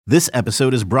This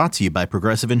episode is brought to you by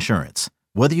Progressive Insurance.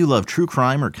 Whether you love true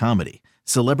crime or comedy,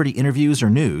 celebrity interviews or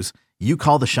news, you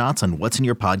call the shots on what's in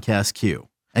your podcast queue.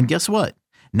 And guess what?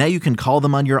 Now you can call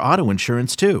them on your auto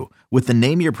insurance too with the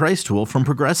Name Your Price tool from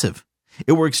Progressive.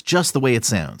 It works just the way it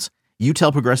sounds. You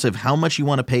tell Progressive how much you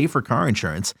want to pay for car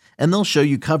insurance, and they'll show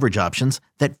you coverage options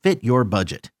that fit your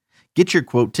budget. Get your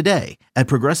quote today at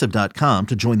Progressive.com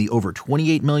to join the over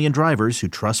 28 million drivers who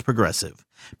trust Progressive.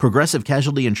 Progressive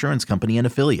Casualty Insurance Company and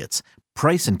Affiliates.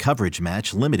 Price and coverage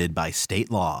match limited by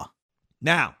state law.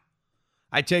 Now,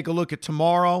 I take a look at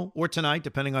tomorrow or tonight,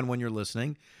 depending on when you're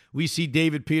listening. We see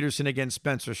David Peterson against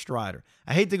Spencer Strider.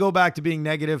 I hate to go back to being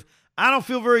negative. I don't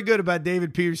feel very good about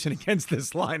David Peterson against this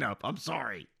lineup. I'm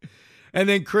sorry. And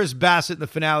then Chris Bassett in the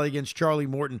finale against Charlie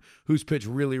Morton, who's pitched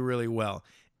really, really well.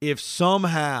 If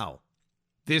somehow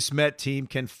this Met team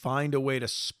can find a way to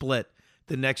split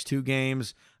the next two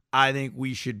games, I think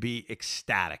we should be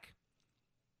ecstatic.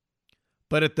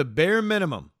 But at the bare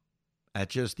minimum, at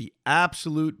just the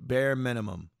absolute bare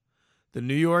minimum, the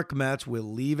New York Mets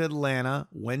will leave Atlanta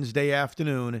Wednesday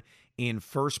afternoon in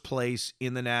first place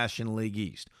in the National League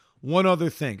East. One other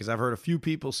thing, because I've heard a few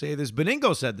people say this.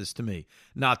 Beningo said this to me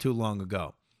not too long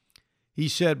ago. He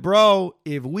said, bro,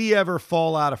 if we ever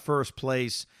fall out of first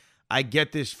place, I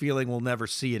get this feeling we'll never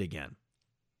see it again.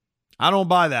 I don't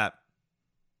buy that.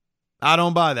 I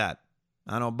don't buy that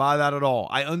at all.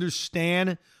 I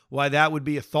understand why that would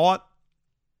be a thought.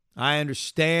 I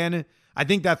understand. I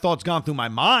think that thought's gone through my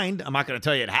mind. I'm not going to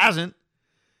tell you it hasn't.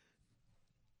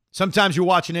 Sometimes you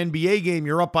watch an NBA game,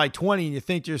 you're up by 20, and you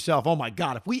think to yourself, oh my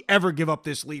God, if we ever give up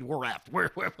this lead, we're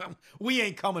effed. We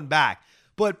ain't coming back.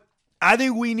 But I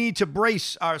think we need to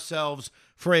brace ourselves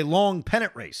for a long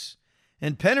pennant race.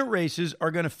 And pennant races are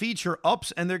going to feature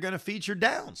ups and they're going to feature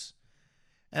downs.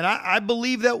 And I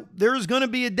believe that there's going to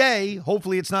be a day,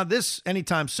 hopefully it's not this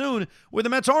anytime soon, where the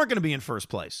Mets aren't going to be in first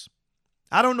place.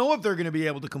 I don't know if they're going to be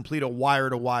able to complete a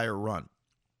wire-to-wire run.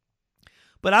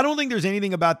 But I don't think there's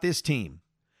anything about this team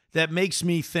that makes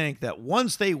me think that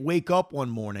once they wake up one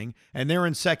morning and they're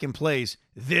in second place,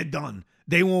 they're done.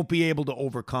 They won't be able to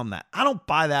overcome that. I don't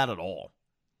buy that at all.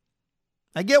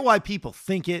 I get why people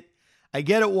think it. I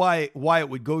get it why it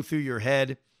would go through your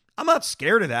head. I'm not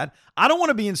scared of that. I don't want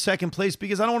to be in second place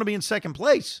because I don't want to be in second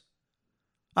place.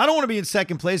 I don't want to be in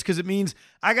second place because it means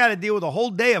I got to deal with a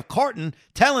whole day of Carton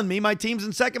telling me my team's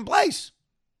in second place.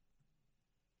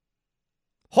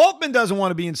 Holtman doesn't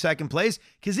want to be in second place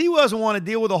because he doesn't want to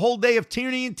deal with a whole day of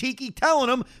Tierney and Tiki telling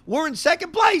him we're in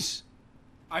second place.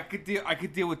 I could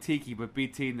deal with Tiki, but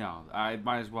BT, no. I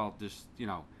might as well just,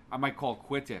 I might call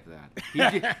quits after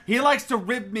that. He likes to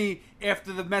rib me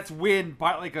after the Mets win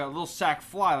by like a little sack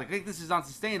fly. Like, I think this is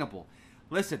unsustainable.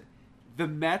 Listen, the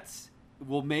Mets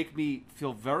will make me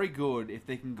feel very good if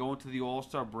they can go into the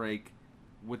All-Star break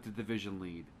with the division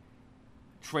lead.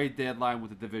 Trade deadline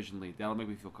with the division lead. That'll make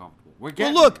me feel comfortable. We're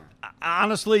getting Well, look, there.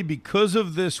 Honestly, because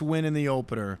of this win in the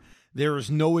opener, there is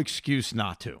no excuse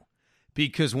not to.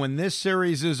 Because when this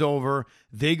series is over,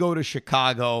 they go to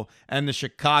Chicago, and the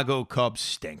Chicago Cubs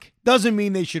stink. Doesn't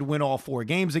mean they should win all 4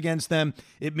 games against them.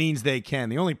 It means they can.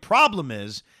 The only problem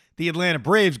is the Atlanta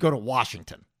Braves go to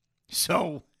Washington.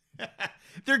 So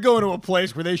they're going to a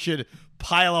place where they should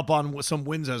pile up on some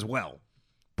wins as well.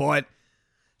 But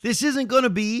this isn't going to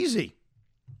be easy.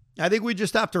 I think we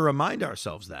just have to remind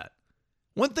ourselves that.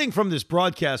 One thing from this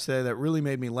broadcast today that really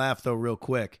made me laugh, though, real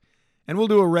quick, and we'll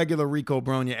do a regular Rico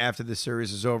Bronya after this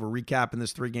series is over, recapping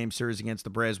this 3-game series against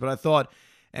the Braves. But I thought,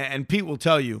 and Pete will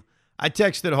tell you, I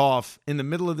texted Hoff in the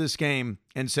middle of this game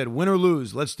and said, win or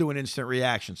lose, let's do an instant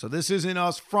reaction. So this isn't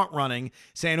us front-running,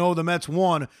 saying, oh, the Mets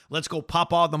won, let's go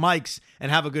pop all the mics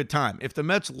and have a good time. If the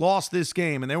Mets lost this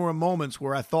game, and there were moments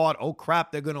where I thought, oh,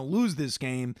 crap, they're going to lose this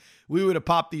game, we would have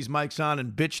popped these mics on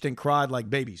and bitched and cried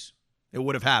like babies. It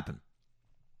would have happened.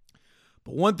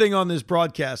 But one thing on this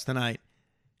broadcast tonight,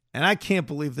 and I can't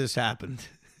believe this happened.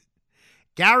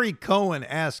 Gary Cohen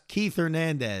asked Keith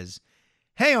Hernandez,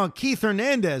 hey, on Keith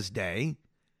Hernandez Day,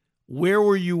 where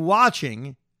were you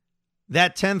watching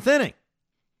that 10th inning?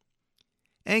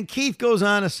 And Keith goes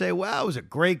on to say, well, it was a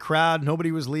great crowd.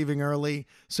 Nobody was leaving early.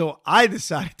 So I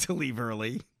decided to leave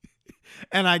early.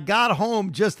 And I got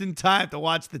home just in time to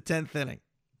watch the 10th inning.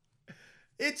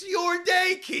 It's your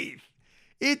day, Keith.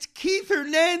 It's Keith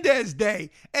Hernandez Day.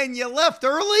 And you left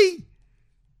early?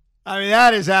 I mean,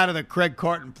 that is out of the Craig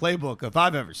Carton playbook if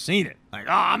I've ever seen it. Like,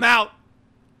 oh, I'm out.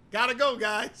 Gotta go,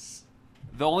 guys.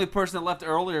 The only person that left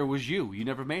earlier was you. You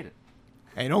never made it.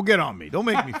 Hey, don't get on me. Don't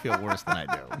make me feel worse than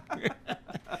I do.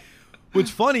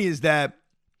 What's funny is that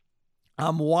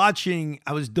I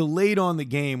was delayed on the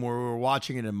game where we were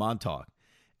watching it in Montauk.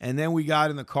 And then we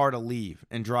got in the car to leave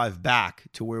and drive back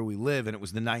to where we live, and it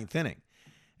was the 9th inning.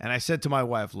 And I said to my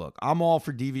wife, look, I'm all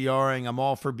for DVRing. I'm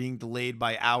all for being delayed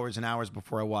by hours and hours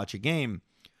before I watch a game,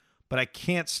 but I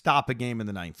can't stop a game in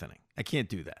the 9th inning. I can't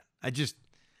do that.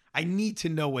 I need to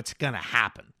know what's going to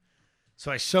happen.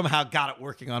 So I somehow got it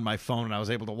working on my phone, and I was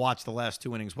able to watch the last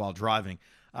 2 innings while driving.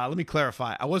 Let me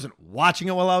clarify. I wasn't watching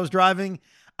it while I was driving.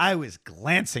 I was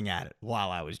glancing at it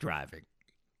while I was driving.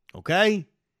 Okay?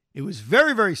 It was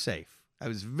very, very safe. I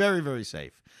was very, very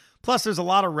safe. Plus, there's a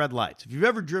lot of red lights. If you've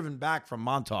ever driven back from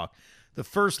Montauk, the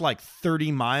first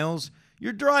 30 miles,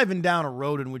 you're driving down a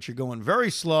road in which you're going very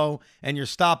slow and you're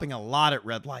stopping a lot at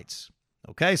red lights.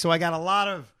 Okay? So I got a lot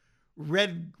of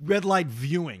red light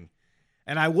viewing.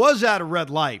 And I was at a red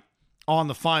light on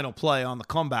the final play on the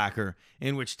comebacker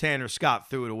in which Tanner Scott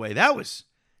threw it away. That was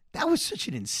such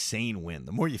an insane win,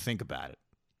 the more you think about it.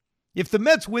 If the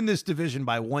Mets win this division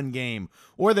by 1 game,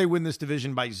 or they win this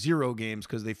division by 0 games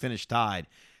because they finished tied,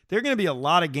 there are going to be a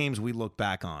lot of games we look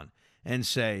back on and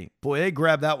say, boy, they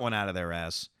grabbed that one out of their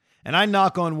ass. And I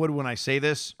knock on wood when I say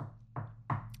this.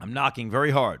 I'm knocking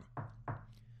very hard.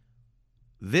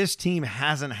 This team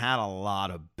hasn't had a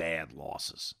lot of bad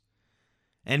losses.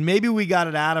 And maybe we got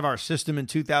it out of our system in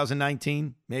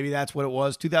 2019. Maybe that's what it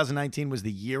was. 2019 was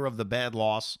the year of the bad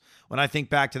loss. When I think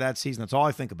back to that season, that's all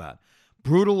I think about.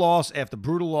 Brutal loss after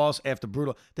brutal loss after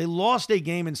brutal. They lost a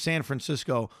game in San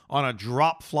Francisco on a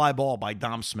drop fly ball by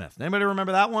Dom Smith. Anybody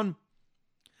remember that one?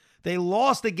 They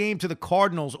lost the game to the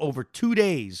Cardinals over 2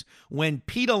 days when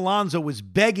Pete Alonso was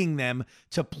begging them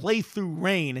to play through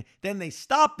rain. Then they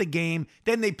stopped the game.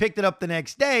 Then they picked it up the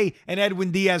next day, and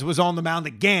Edwin Diaz was on the mound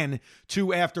again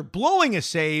to, after blowing a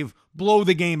save, blow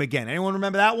the game again. Anyone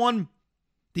remember that one?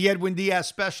 The Edwin Diaz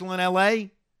special in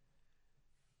L.A.?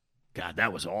 God,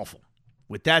 that was awful.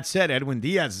 With that said, Edwin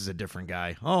Diaz is a different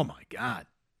guy. Oh, my God.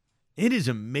 It is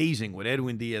amazing what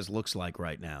Edwin Diaz looks like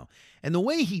right now. And the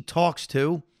way he talks,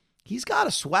 too, he's got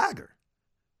a swagger.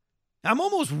 I'm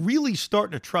almost really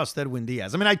starting to trust Edwin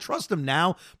Diaz. I mean, I trust him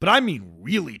now, but I mean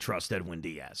really trust Edwin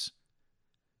Diaz.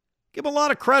 Give him a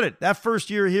lot of credit. That first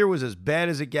year here was as bad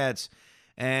as it gets.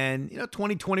 And,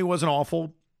 2020 wasn't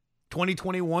awful.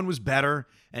 2021 was better.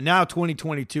 And now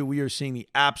 2022, we are seeing the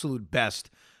absolute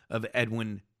best of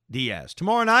Edwin Diaz.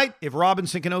 Tomorrow night, if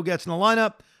Robinson Cano gets in the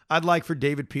lineup, I'd like for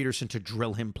David Peterson to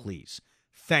drill him, please.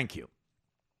 Thank you.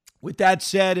 With that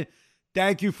said,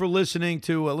 thank you for listening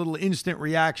to a little instant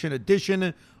reaction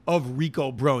edition of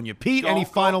Rico Bronya. Pete, any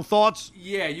final thoughts?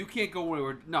 Yeah, you can't go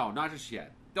anywhere. No, not just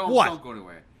yet. Don't go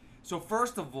anywhere. So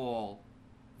first of all,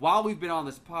 while we've been on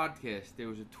this podcast, there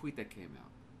was a tweet that came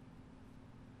out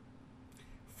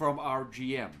from our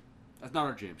GM. That's not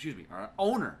our GM, excuse me, our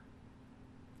owner.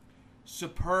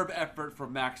 Superb effort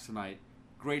from Max tonight.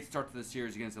 Great start to the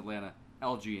series against Atlanta.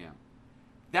 LGM.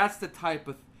 That's the type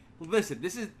of... Listen,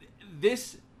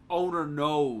 this owner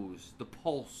knows the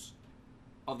pulse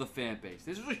of the fan base.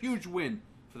 This was a huge win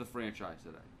for the franchise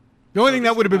today. The only thing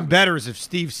that would have been better is if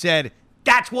Steve said,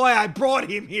 that's why I brought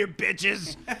him here,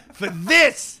 bitches. For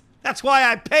this. That's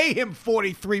why I pay him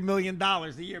 $43 million a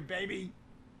year, baby.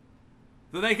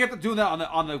 So they kept doing that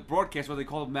on the broadcast where they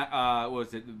called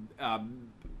him,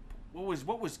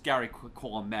 what was Gary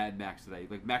calling Mad Max today?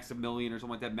 Like Maximilian or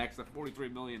something like that? Max the 43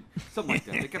 million? Something like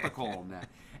that. They kept calling him that.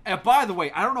 And by the way,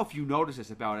 I don't know if you noticed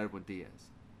this about Edwin Diaz.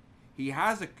 He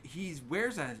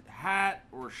wears a hat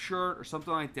or a shirt or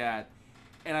something like that.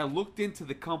 And I looked into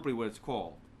the company, what it's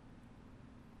called.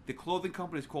 The clothing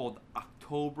company is called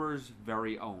October's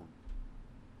Very Own.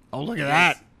 Oh, look at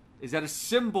that. Is that a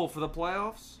symbol for the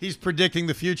playoffs? He's predicting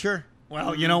the future?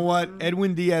 Well, you know what?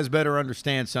 Edwin Diaz better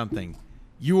understand something.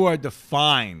 You are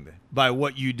defined by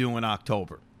what you do in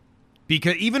October.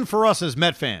 Because even for us as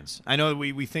Met fans, I know that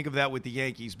we think of that with the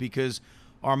Yankees because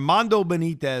Armando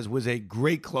Benitez was a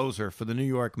great closer for the New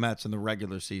York Mets in the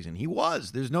regular season. He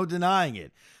was. There's no denying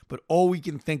it. But all we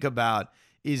can think about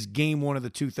is Game 1 of the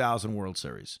 2000 World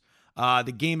Series.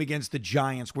 The game against the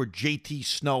Giants where JT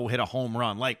Snow hit a home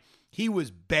run. Like, he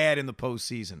was bad in the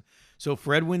postseason. So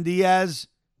for Edwin Diaz,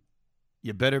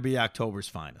 you better be October's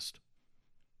finest.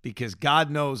 Because God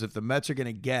knows if the Mets are going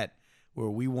to get where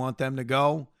we want them to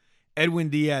go, Edwin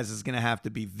Diaz is going to have to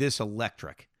be this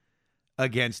electric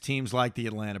against teams like the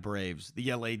Atlanta Braves,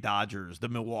 the LA Dodgers, the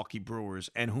Milwaukee Brewers,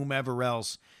 and whomever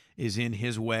else is in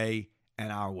his way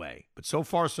and our way. But so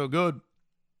far, so good.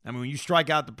 I mean, when you strike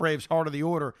out the Braves heart of the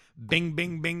order, bing,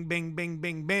 bing, bing, bing, bing,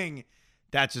 bing, bing,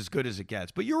 that's as good as it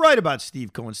gets. But you're right about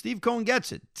Steve Cohen. Steve Cohen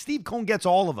gets it. Steve Cohen gets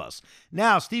all of us.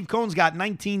 Now, Steve Cohen's got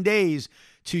 19 days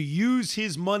to use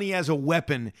his money as a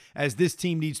weapon as this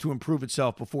team needs to improve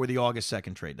itself before the August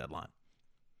 2nd trade deadline.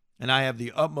 and I have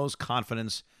the utmost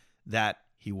confidence that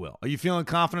he will. Are you feeling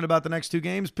confident about the next 2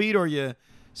 games, Pete, or are you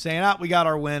saying, we got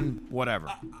our win, whatever?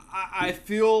 I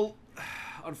feel,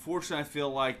 unfortunately, I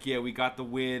feel like, we got the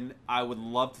win. I would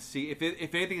love to see, if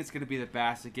anything, it's going to be the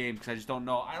Bassett game, because I just don't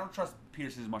know. I don't trust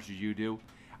Peterson as much as you do.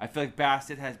 I feel like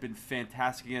Bassett has been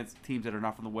fantastic against teams that are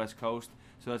not from the West Coast,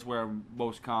 so that's where I'm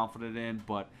most confident in.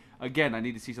 But, again, I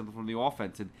need to see something from the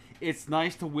offense. And it's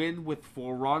nice to win with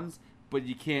 4 runs, but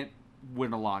you can't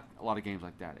win a lot of games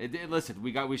like that. Listen,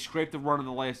 we scraped the run in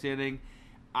the last inning.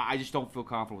 I just don't feel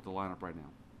confident with the lineup right now.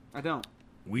 I don't.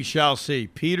 We shall see.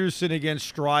 Peterson against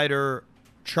Strider,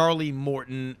 Charlie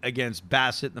Morton against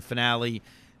Bassett in the finale,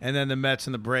 and then the Mets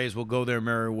and the Braves will go their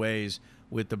merry ways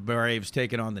with the Braves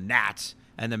taking on the Nats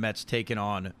and the Mets taking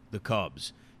on the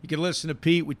Cubs. You can listen to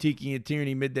Pete with Tiki and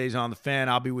Tierney middays on the Fan.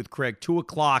 I'll be with Craig 2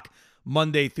 o'clock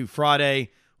Monday through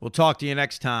Friday. We'll talk to you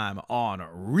next time on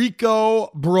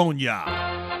Rico Bronya.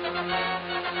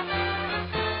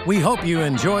 We hope you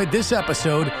enjoyed this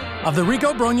episode of the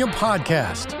Rico Bronya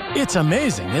Podcast. It's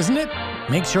amazing, isn't it?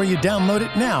 Make sure you download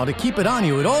it now to keep it on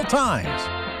you at all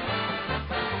times.